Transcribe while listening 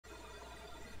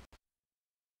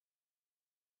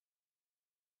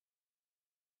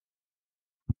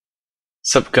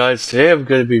What's up, guys? Today I'm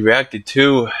going to be reacting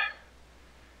to,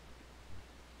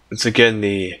 once again,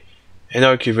 the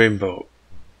Anarchy Rainbow,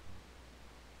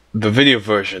 the video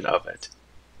version of it.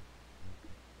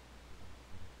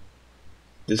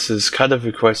 This is kind of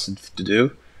requested to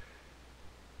do,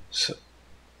 so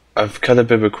I've kind of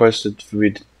been requested for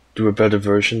me to do a better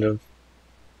version of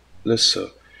this, so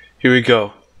here we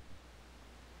go.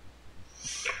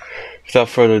 Without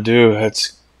further ado,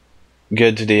 let's get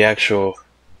into the actual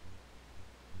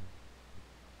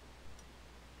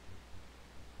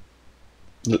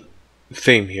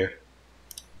theme here.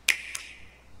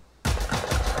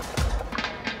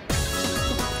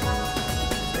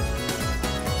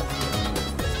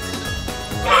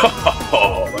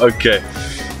 Oh, okay.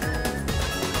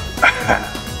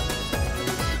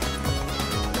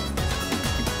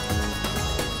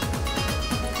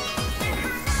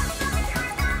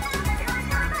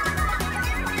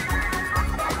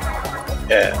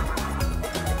 Yeah.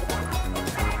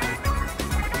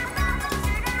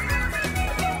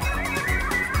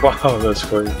 Wow, that's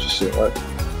quite interesting. What?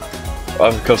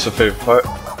 I've got my favorite part.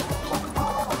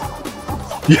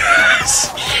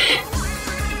 Yes!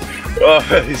 Oh,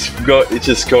 he's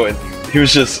just going. He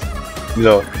was just, you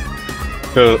know,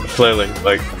 flailing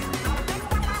like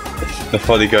the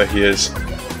funny guy he is.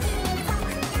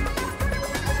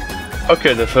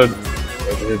 Okay, the third.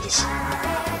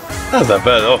 Not that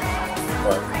bad, oh.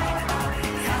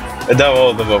 Wow. And now all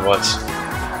of them at once.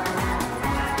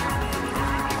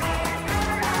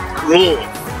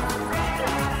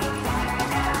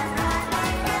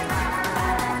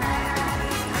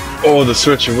 Oh, the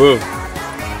switcheroo.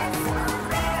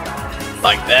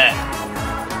 Like that.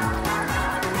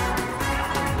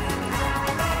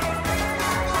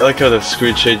 I like how the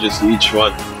screen changes to each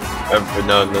one every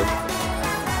now and then.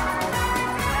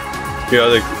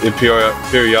 It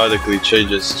periodically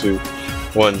changes to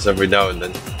ones every now and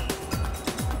then.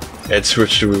 And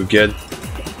switcheroo again.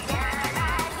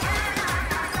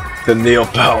 The Neo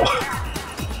Pow.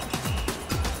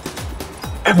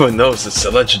 Everyone knows it's the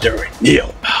legendary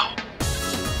Neo Pow.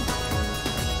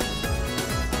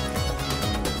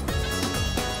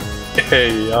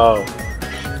 Hey yo.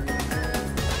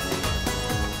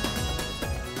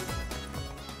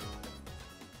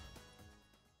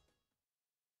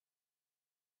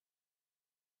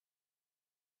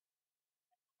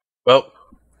 Well,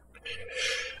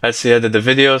 that's the end of the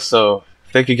video, so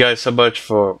thank you guys so much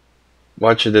for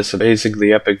watching this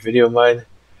amazingly epic video of mine.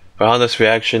 My honest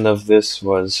reaction of this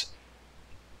was,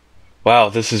 wow,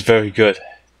 this is very good.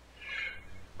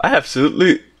 I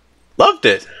absolutely loved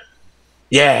it.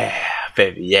 Yeah,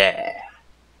 baby, yeah.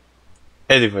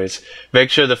 Anyways,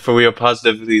 make sure to for real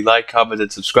positively like, comment,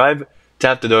 and subscribe.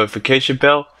 Tap the notification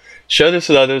bell. Share this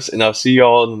with others, and I'll see you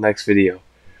all in the next video.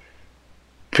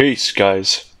 Peace,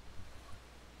 guys.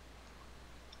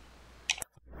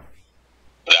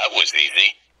 That was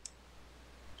easy.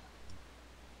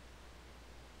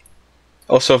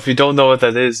 Also, if you don't know what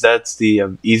that is, that's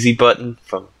the easy button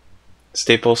from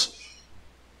Staples.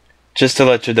 Just to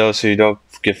let you know so you don't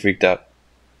get freaked out.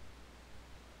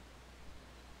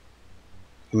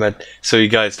 So you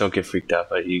guys don't get freaked out,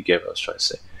 but you get what I was trying to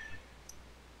say.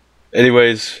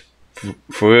 Anyways,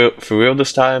 for real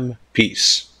this time,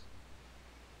 peace.